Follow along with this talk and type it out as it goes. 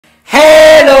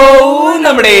Hello,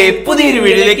 നമ്മുടെ പുതിയൊരു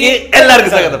വീഡിയോയിലേക്ക്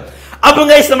എല്ലാവർക്കും സ്വാഗതം. അപ്പം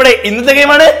ഗൈസ്, നമ്മുടെ ഇന്നത്തെ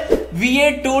ഗെയിമാണ് VA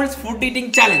Tools Food Eating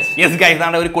Challenge. Yes guys,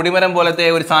 ആണ് ഒരു കൊടിമരം പോലത്തെ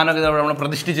ഒരു സാധനമൊക്കെ നമ്മൾ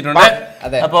പ്രതിഷ്ഠിച്ചിട്ടുണ്ട്.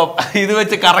 അപ്പൊ ഇത്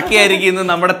വെച്ച് കറക്കിയായിരിക്കും ഇന്ന്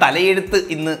നമ്മുടെ തലയെടുത്ത്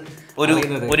ഇന്ന് ഒരു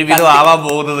വിധം ആവാൻ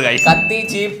പോകുന്നത്. ഗൈസ്, കത്തി,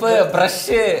 ചീപ്പ്,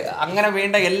 ബ്രഷ്, അങ്ങനെ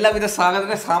വേണ്ട എല്ലാവിധ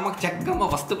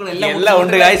വസ്തുക്കളും എല്ലാം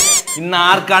ഉണ്ട്. ഗൈസ്, ഇന്ന്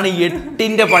ആർക്കാണ്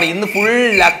 8ന്റെ പണി? ഇന്ന് ഫുൾ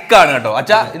ലക്കാണ് കേട്ടോ.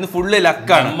 അച്ഛാ, ഇന്ന് ഫുള്ള്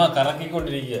ലക്കാണ്.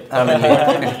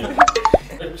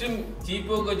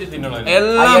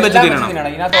 എല്ലാം വെച്ച് തിന്നണം.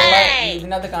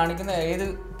 ഇതിനകത്ത് കാണിക്കുന്ന ഏത്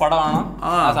പടമാണോ ആ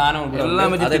സാധനം എല്ലാം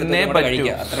വെച്ച് തിന്നേ പറ്റൂ.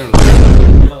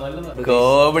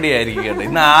 കോമഡി ആയിരിക്കും കേട്ടോ.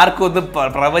 ഇന്ന് ആർക്കും ഒന്നും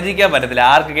പ്രവചിക്കാൻ പറ്റത്തില്ല,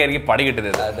 ആർക്കൊക്കെ ആയിരിക്കും പണി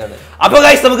കിട്ടുന്നത്. അപ്പൊ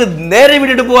ഗൈസ്, നമുക്ക് നേരെ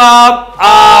വീട്ടിട്ട് പോവാം.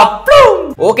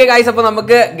 ഓക്കെ ഗൈസ്, അപ്പൊ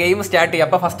നമുക്ക് ഗെയിം സ്റ്റാർട്ട് ചെയ്യാം.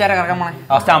 അപ്പൊ ഫസ്റ്റ് ആരാ കറക്കാൻ പോണേ?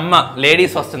 ഫസ്റ്റ് അമ്മ,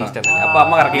 ലേഡീസ് ഫസ്റ്റ്. അപ്പൊ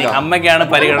അമ്മ കറക്കി, അമ്മയ്ക്കാണ്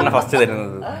പരിഗണന ഫസ്റ്റ്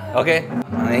തരുന്നത്. ഓക്കെ,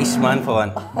 ആയുഷ്മാൻ ഭവാൻ,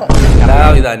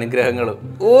 എല്ലാവിധ അനുഗ്രഹങ്ങളും.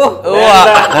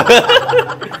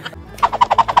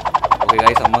 ഓക്കെ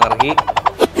ഗൈസ്, അമ്മ കറക്കി.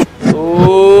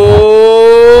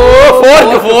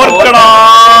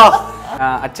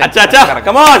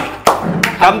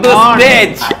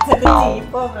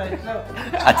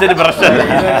 അച്ഛന് പ്രശ്നം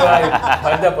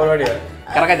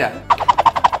കറക്കച്ച.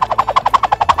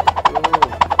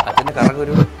 അച്ഛന്റെ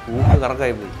കറക്കൊരു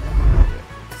കറക്കായി പോയി.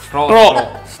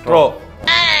 Straw.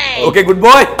 Okay, good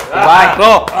boy.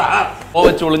 Straw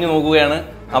വെച്ച് ഒളിഞ്ഞു നോക്കുകയാണ്.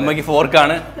 അമ്മയ്ക്ക്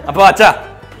ഫോർക്കാണ്. അപ്പൊ അച്ഛാ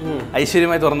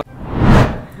ഐശ്വര്യമായി തുറന്നു.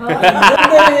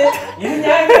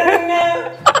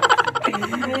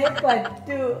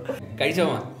 കഴിച്ചോ?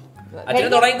 അച്ഛന്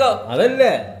തുടങ്ങിക്കോ.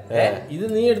 അതല്ലേ, ഇത്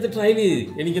നീ എടുത്ത് ട്രൈ ചെയ്ത്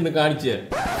എനിക്കൊന്ന് കാണിച്ചു.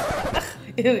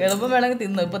 എളുപ്പം വേണമെങ്കിൽ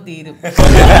തിന്നു, ഇപ്പൊ തീരും.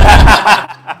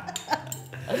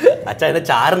 അച്ഛാ, എന്റെ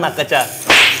ചാറ് നക്കച്ച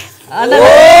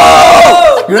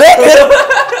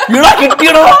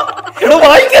കിട്ടിയടോ.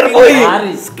 പോയി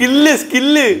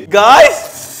സ്കില്ല് ഗായ്സ്.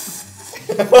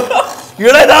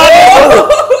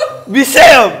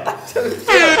 വിഷയം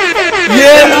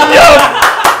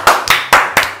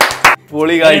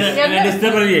പൊളി ഗായ്സ്.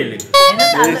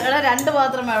 രണ്ട്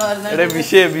പാത്രം വേണമായിരുന്നു.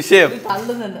 വിഷയം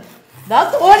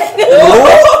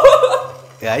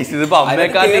ഇതിപ്പോ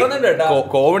അമ്മയെക്കാട്ടി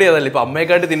കോമഡി അതല്ല, ഇപ്പൊ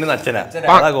അമ്മയെക്കാട്ടി തിന്നുന്ന അച്ഛനാ.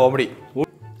 അതാ കോമഡി.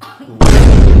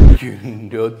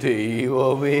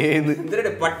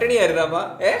 പട്ടിണിയായിരുന്നു അമ്മ.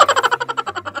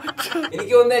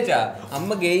 എനിക്ക് തോന്നിയാ അമ്മ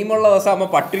ഗെയിമുള്ള ദിവസം അമ്മ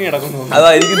പട്ടിണി കിടക്കുന്നു. അതാ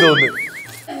എനിക്ക് തോന്നുന്നു.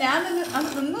 ഞാൻ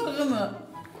തിന്നു വെക്കുന്നു.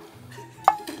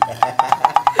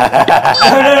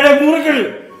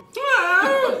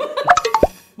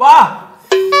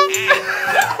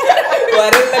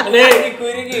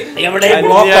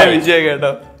 വിജയം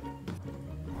കേട്ടോ.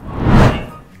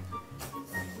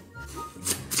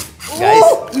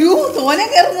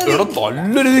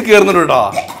 നല്ലൊരു ഇത് കേറുന്നുണ്ട് കേട്ടോ.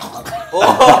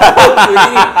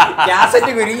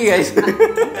 കാസറ്റ് കുരുങ്ങി.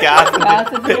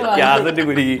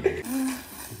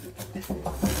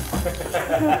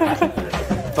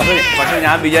 പക്ഷെ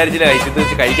ഞാൻ വിചാരിച്ചില്ല കഴിച്ചു ഇത്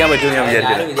വെച്ച് കഴിക്കാൻ പറ്റുമെന്ന് ഞാൻ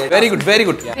വിചാരിച്ചില്ല. Very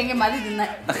good.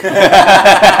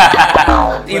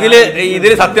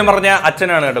 ഇതില് സത്യം പറഞ്ഞ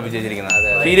അച്ഛനാണ് കേട്ടോ വിജയിച്ചിരിക്കുന്നത്.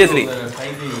 സീരിയസ്ലി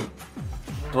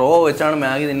സ്ട്രോ വെച്ചാണ്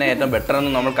മാഗി തിന്നെ ഏറ്റവും ബെറ്റർ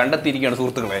എന്ന് നമ്മൾ കണ്ടെത്തിയിരിക്കുകയാണ്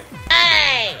സുഹൃത്തുക്കളെ.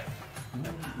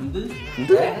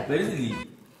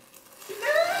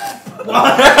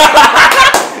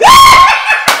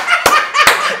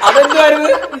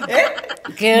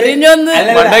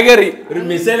 ഒരു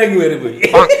മിസൈലങ്ങ് കയറി പോയി.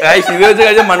 ഇത് വെച്ച്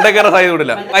കഴിഞ്ഞാൽ മണ്ടക്കയറ സാധ്യത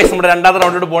കൂടില്ല. നമ്മുടെ രണ്ടാമത്തെ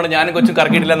റൗണ്ടിട്ട് പോകണം. ഞാനും കൊച്ചും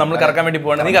കറക്കിയിട്ടില്ല, നമ്മൾ കറക്കാൻ വേണ്ടി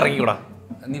പോകണം. നീ കറക്കിക്കൂടാ,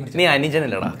 നീ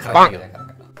അനുജനല്ലടാ.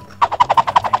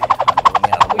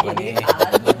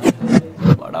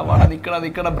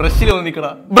 നിക്കടാ ബ്രഷിലൊന്ന്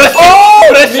നിക്കടാ.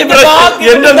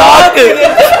 എന്റെ നാക്ക്.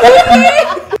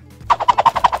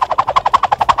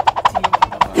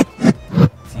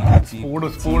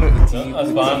 സ്പൂണ്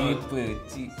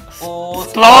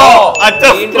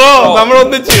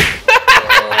നമ്മളൊന്നിച്ച്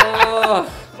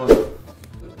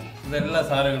ഇതെല്ലാ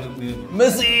സാധനങ്ങളും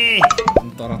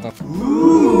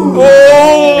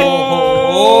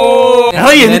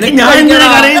ഞാൻ എന്തിനാ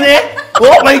കരയുന്നേ? ഓ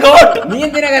മൈ ഗോഡ്, നീ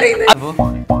എന്തിനാ കരയുന്നത്?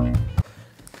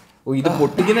 ഓ, ഇത്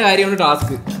പൊട്ടിക്കുന്ന കാര്യമാണ്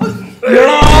ടാസ്ക്.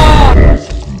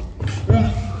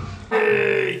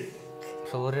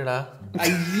 സോറിടാ.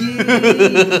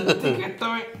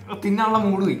 തിന്നാനുള്ള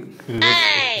മൂട് പോയി.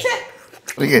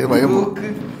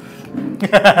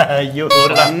 അയ്യോ,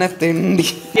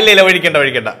 ഇല്ല ഒഴിക്കണ്ട.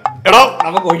 എടോ,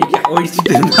 നമുക്ക് ഒഴിച്ചിട്ട്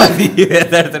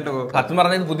സത്യം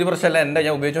പറഞ്ഞത് പുതിയ ബ്രഷല്ല, എന്റെ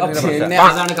ഞാൻ ഉപയോഗിച്ചോണ്ടിരുന്ന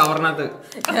അതാണ്.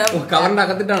 കവറിന്റെ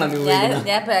അകത്തിട്ടാണ്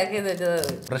ഞാൻ പാക്ക് ചെയ്ത് വെച്ചത്.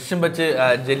 ബ്രഷും വെച്ച്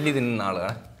ജെല്ലി തിന്നുന്ന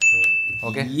ആളാണ്.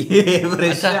 ഓക്കെ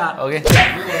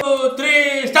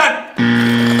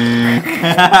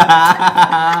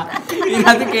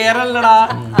ഇതിനകത്ത് കേരളടാ.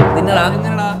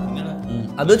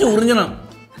 അത് വെച്ച് ഉറിഞ്ഞണം.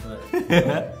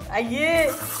 അയ്യേ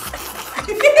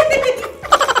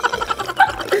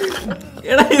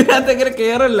എടാ ഇതിനകത്ത് എങ്ങനെ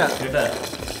കേറല്ല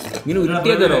ഇങ്ങനെ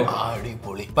ഉരുട്ടിയാക്കോ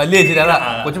അടിപൊളി പല്ല് വെച്ചിട്ട് അതാ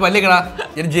കൊച്ചു പല്ലിക്കടാ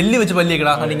ജെല്ലി വെച്ച്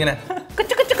പല്ലിക്കടാ അതിങ്ങനെ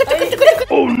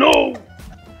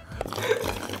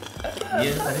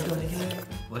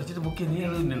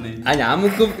ഞാൻ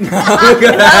മുക്കും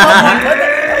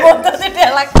മൊത്തത്തിട്ട്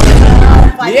ഇളക്കി.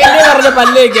 നീ എന്നെ പറഞ്ഞ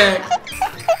പല്ലേക്ക്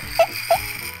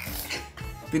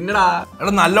തിന്നടാ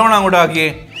എടാ നല്ലോണം അങ്ങോട്ട് ആക്കിയേ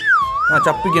ആ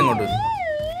ചപ്പിക്ക് അങ്ങോട്ട്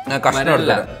കഷ്ണം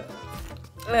എടുത്തില്ല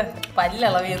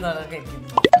പല്ലളവിയെന്നാണ്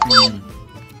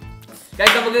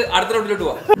നമുക്ക് അടുത്ത റൗണ്ടിലോട്ട്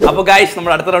പോവാം. അപ്പൊ ഗൈസ്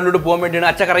നമ്മൾ അടുത്ത റൗണ്ടിലോട്ട് പോകാൻ വേണ്ടിയാണ്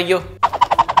അച്ഛ കറക്കിയോ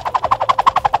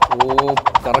ഓ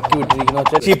കറക്കി വിട്ടിരിക്കുന്നു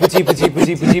ചീപ്പ് ചീപ്പ് ചീപ്പ്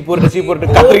ചീപ്പ് ചീപ്പ് ചീപ്പ്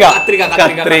കത്രിക കത്രിക,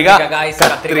 കത്രിക, കത്രിക guys,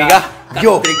 കത്രിക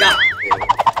യോ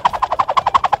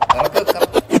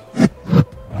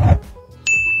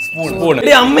സ്പൂൺ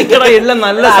അമ്മയ്ക്കടാ എല്ലാം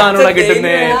നല്ല സാധനം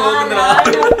കിട്ടുന്നേ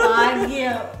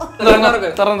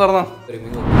തുറന്നോ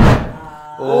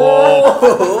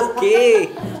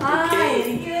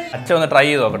അച്ഛ ഒന്ന് ട്രൈ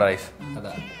ചെയ്ത് നോക്കട്ടെ ഗൈസ്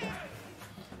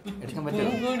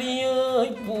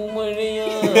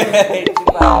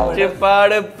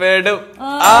പാട് പെടും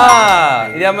ആ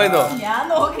ഇത് അമ്മ ഇതോ ഞാൻ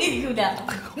നോക്കിയിരിക്കൂല.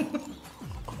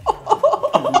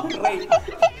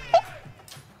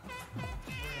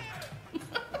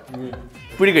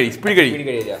 പിടി കഴി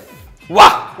വാ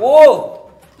ഓ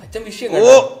അച്ഛൻ വിഷയം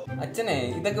ഓ. അച്ഛനെ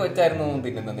ഇതൊക്കെ വെച്ചായിരുന്നു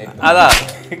തിന്നുന്നത് അതാ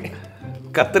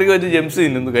കത്രിക വെച്ച് ജെംസ്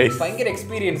തിന്നുന്നു ഗൈസ് ഭയങ്കര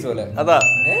എക്സ്പീരിയൻസ് പോലെ അതാ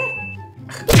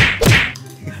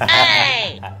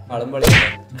വളമ്പളി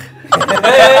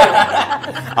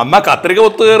അമ്മ കത്രിക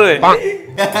ഒത്തു കയറുവേ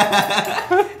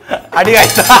അടി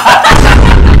കാഴ്ച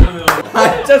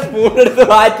അച്ഛൻ സ്പൂൺ എടുത്ത്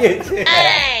മാറ്റി വെച്ച്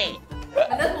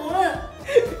എന്റെ സ്പൂണ്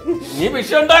നീ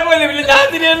വിഷം ഉണ്ടാക്കുമല്ലേ പിന്നെ ഞാൻ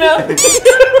തിരിയല്ല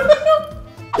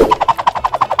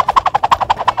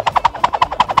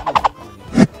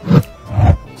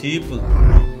ചീപ്പ്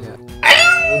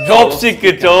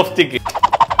ചോപ്സ്റ്റിക്ക്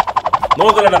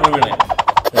നോക്കലടാ പ്രവീണേ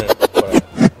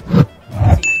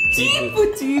ചീപ്പ്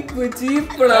ചീപ്പ്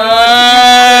ചീപ്പടാ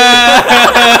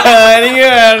എനിക്ക്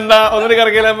വേണ്ട ഒന്നിട്ട്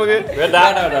കറക്കില്ല നമുക്ക്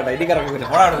ഇനി കറക്കൂല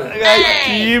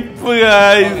ചീപ്പ്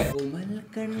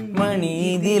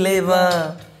മണിതിലെവാ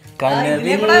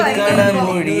കനവിൽ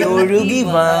കടമൊഴി ഒഴുകി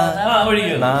വാ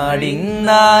നാടിൻ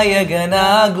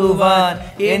നായകനാകുവാൻ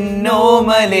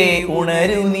എന്നോമലെ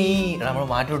ഉണരു നീ നമ്മൾ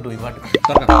മാറ്റി വിട്ടു ഈ പാട്ട്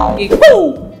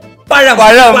പഴം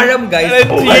പഴം പഴം guys.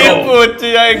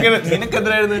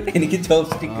 നിനക്കെന്തായിരുന്നു എനിക്ക്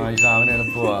ചോപ്സ്റ്റിക് അവന്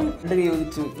എളുപ്പമാ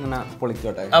ഇങ്ങനെ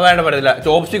പൊളിച്ചോട്ടെ ആ വേണ്ട പറ്റത്തില്ല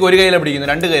ചോപ്സ്റ്റിക് ഒരു കയ്യിലാണ്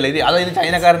പിടിക്കുന്നത് രണ്ട് കയ്യില ഇത് അതായത്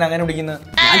ചൈനക്കാരൻ അങ്ങനെ പിടിക്കുന്നത്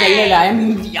ഞാൻ ചൈനയല്ല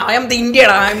I M the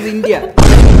ഇന്ത്യടാ I M the India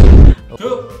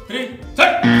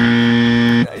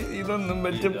ഇതൊന്നും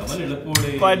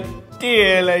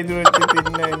പറ്റിയല്ല ഇത് വെച്ച്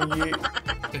തിന്ന എനിക്ക്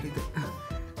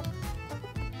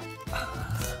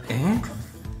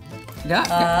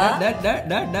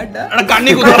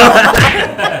കണ്ണി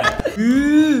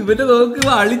ഇവന്റെ നോക്ക്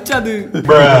അളിച്ചത്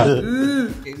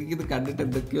എനിക്കിത് കണ്ടിട്ട്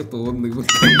എന്തൊക്കെയോ തോന്നുന്നു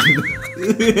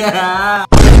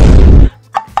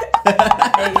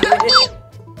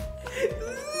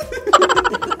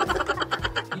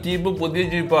ചീപ്പ് പുതിയ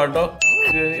ചീപ്പാട്ടോ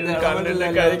ഇത് കണ്ടിട്ട്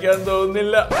കഴിക്കാൻ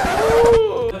തോന്നുന്നില്ല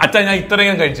അച്ഛാ ഞാൻ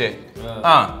ഇത്രയും കഴിച്ചേ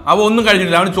ആ അവ ഒന്നും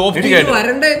കഴിച്ചിട്ടില്ല അവന് ചോപ്സ്റ്റിക് ആയിട്ട്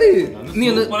വരണ്ടത് നീ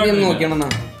ഒന്ന് നോക്കിയാണെന്നാ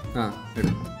ആ എടു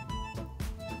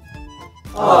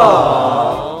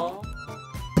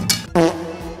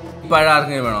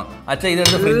പഴാർക്കെങ്കിലും വേണോ അച്ഛാ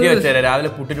ഇതെടുത്ത് ഫ്രിഡ്ജ് വെച്ചേരാ രാവിലെ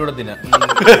പുട്ടിലൂടെ തിന്നാ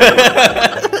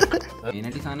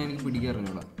മെയിനായിട്ട് ഈ സാധനം എനിക്ക്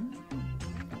പിടിക്കാറിഞ്ഞൂടാ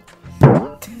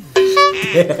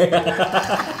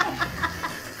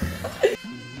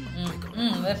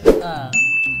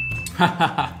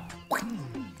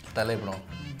തലയിപ്പണോ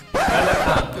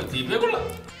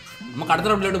നമുക്ക് അടുത്ത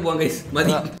റൗണ്ടിലോട്ട് പോവാം ഗൈസ്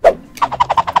മതി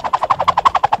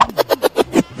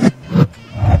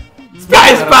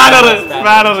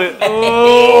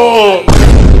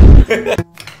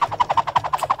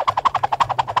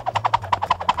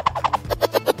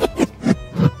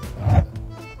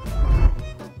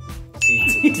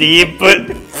ചീപ്പ്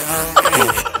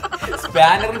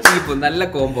സ്പാനറും ചീപ്പും നല്ല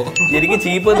കോംബോ എനിക്ക്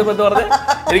ചീപ്പ് എന്ന് പറഞ്ഞ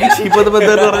എനിക്ക് ചീപ്പ് എന്ന്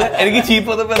പറഞ്ഞ എനിക്ക്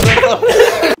ചീപ്പ് എന്ന്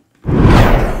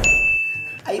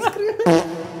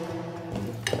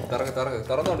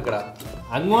തുറന്നു കൊടുക്കടാ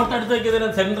അങ്ങോട്ടടുത്തേക്ക്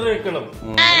സെന്റർ വെക്കണം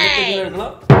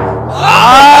വെക്കണം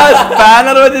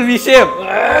സ്പാനർ വെച്ച വിഷയം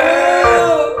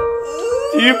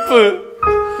ചീപ്പ്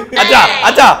അച്ഛാ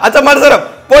അച്ഛാ അച്ഛ മത്സരം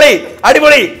പൊളി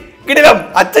അടിപൊളി കിടിലം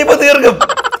അച്ഛ ഇപ്പൊ തീർക്കും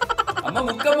അമ്മ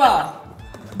മുക്കമ്മാ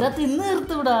ഇതാ തിന്ന്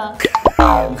നിർത്തൂടാ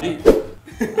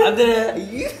അത്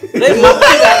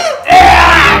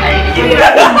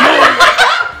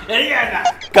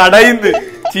കടയിന്ന്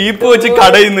ചീപ്പ് വെച്ച്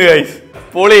കടയിന്ന് ഗൈസ്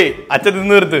പൊളി അച്ഛൻ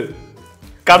തിന്ന് നിർത്ത്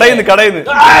കടയിന്ന്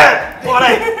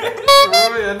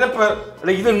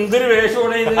ഇത് എന്തൊരു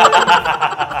വേഷമാണ് ഇത്.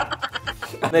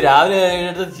 രാവിലെ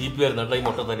ചീപ്പ് വരുന്നു കേട്ടോ ഈ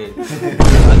മുട്ട തന്നെ.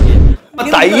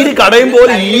 തൈര് കടയും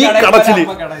പോലെ ഈ കടച്ചില്.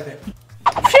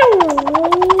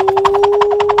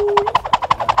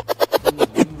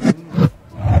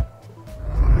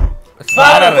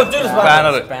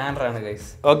 സ്പാനറാണ് ഗൈസ്.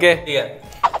 ഓക്കെ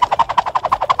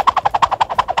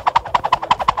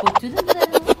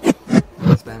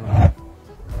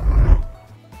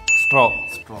സ്ട്രോ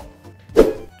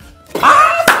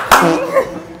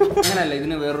അങ്ങനല്ല,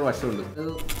 ഇതിന് വേറൊരു വശമുണ്ട്.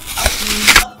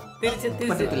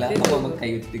 പറ്റത്തില്ല. അപ്പൊ നമുക്ക് കൈ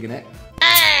വെച്ചിങ്ങനെ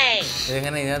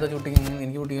എങ്ങനെ ഇതിനകത്ത് ചൂട്ടിങ്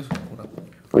എനിക്ക് കുട്ടിക്കാൻ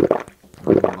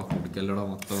കുടിക്കല്ലോടോ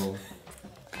മൊത്തം.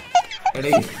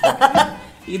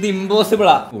 ഇത്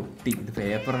ഇമ്പോസിബിളാ. പൊട്ടി. ഇത്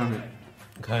പേപ്പറാണ്.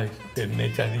 എന്നെ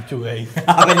ചതിച്ചു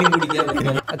അവനും കുടിക്കാൻ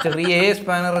പറ്റില്ല. ചെറിയ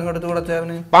സ്പാനർ അങ്ങോട്ട് കൊടുത്ത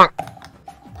അവന്.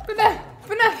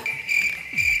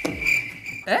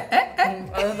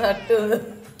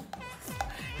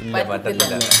 ഇല്ല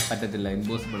പറ്റത്തില്ല.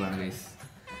 ഇമ്പോസിബിൾ ആണ് ഗൈസ്.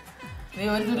 നീ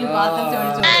ഒരു തുള്ളി പാത്രം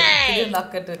ചോദിച്ചോ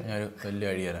നക്കട്ട്. ഞാനൊരു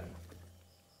വലിയ അടി തരാം.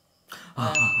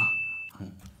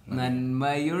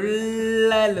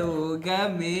 നന്മയുള്ള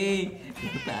ലോകമേ.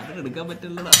 പേപ്പർ എടുക്കാൻ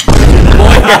പറ്റില്ലടാ.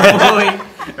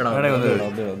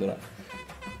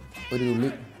 ഒരു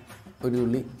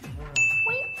തുള്ളി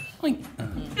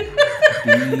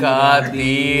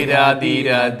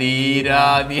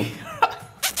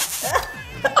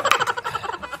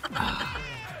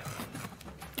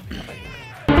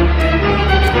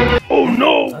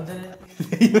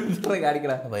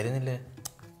കാണിക്കടാ. വരുന്നില്ലേ?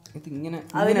 ഇതിങ്ങനെ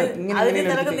അതിന്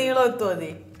നിനക്ക് നീളം എത്തുമോ നീ?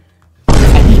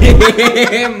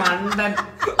 മണ്ടൻ.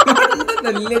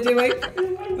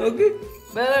 നോക്ക്.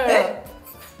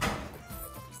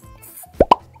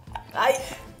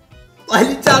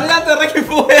 വലിച്ചതിനകത്ത് ഇറക്കി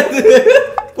പോയത്.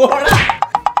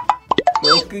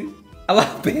 നോക്ക്. അവ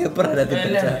പേപ്പർ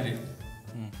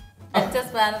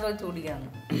സ്പാനർ വെച്ച് കുടിക്കണം.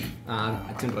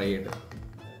 അച്ഛൻ ട്രൈ ചെയ്യട്ടെ.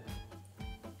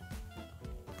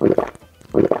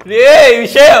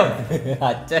 വിഷയം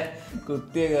അച്ഛൻ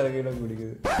കുത്തിയൊക്കെ ഇറങ്ങിയിട്ട്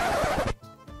കുടിക്കുന്നത്.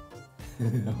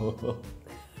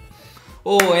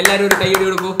 ഓ എല്ലാരും ഒരു കൈയ്യടി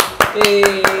കൊടുക്കൂ.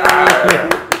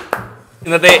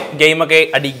 ഇന്നത്തെ ഗെയിമൊക്കെ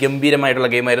അതിഗംഭീരമായിട്ടുള്ള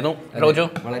ഗെയിമായിരുന്നു. റോജോ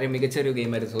വളരെ മികച്ച ഒരു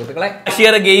ഗെയിമായിരുന്നു സുഹൃത്തുക്കളെ.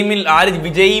 ബഷീർ ഗെയിമിൽ ആര്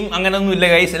വിജയും അങ്ങനൊന്നും ഇല്ല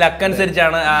ഗൈസ്.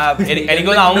 ലക്കനുസരിച്ചാണ്.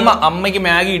 എനിക്ക് തോന്നുന്നു അമ്മയ്ക്ക്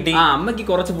മാഗി കിട്ടി. അമ്മയ്ക്ക്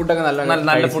കുറച്ച് ഫുഡൊക്കെ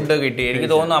നല്ല ഫുഡ് കിട്ടി. എനിക്ക്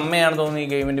തോന്നുന്നു അമ്മയാണ് തോന്നുന്നു ഈ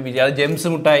ഗെയിമിന്റെ വിജയം. അത് ജെംസ്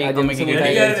മുട്ടായി അമ്മയ്ക്ക്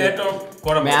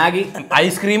മാഗി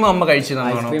ഐസ്ക്രീമും അമ്മ കഴിച്ചു.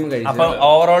 അപ്പൊ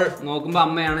ഓവറോൾ നോക്കുമ്പോ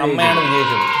അമ്മയാണ്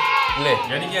വിജയിച്ചത് അല്ലേ?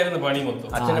 പണി മൊത്തം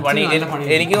അച്ഛന്റെ പണി.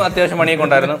 എനിക്കും അത്യാവശ്യം പണിയൊക്കെ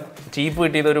ഉണ്ടായിരുന്നു. ചീപ്പ്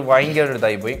കിട്ടിയത് ഒരു ഭയങ്കര ഒരു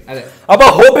ഇതായി പോയി. അതെ. അപ്പൊ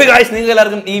ഹോപ്പ് ഗൈസ് നിങ്ങൾക്ക്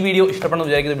എല്ലാവർക്കും ഈ വീഡിയോ ഇഷ്ടപ്പെടുന്നു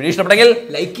വിചാരിക്കുന്നു. വീഡിയോ ഇഷ്ടപ്പെട്ടെങ്കിൽ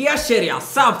ലൈക്ക് ചെയ്യുക, ഷെയർ ചെയ്യുക,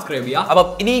 സബ്സ്ക്രൈബ് ചെയ്യുക. അപ്പൊ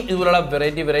ഇനി ഇതുപോലുള്ള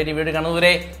വെറൈറ്റി വീഡിയോ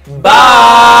കാണുന്നവരെ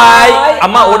ബൈ.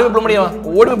 അമ്മ ഓടി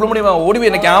വിപ്ലവം ഓടി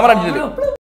എന്നെ ക്യാമറ അടിച്ചിട്ട്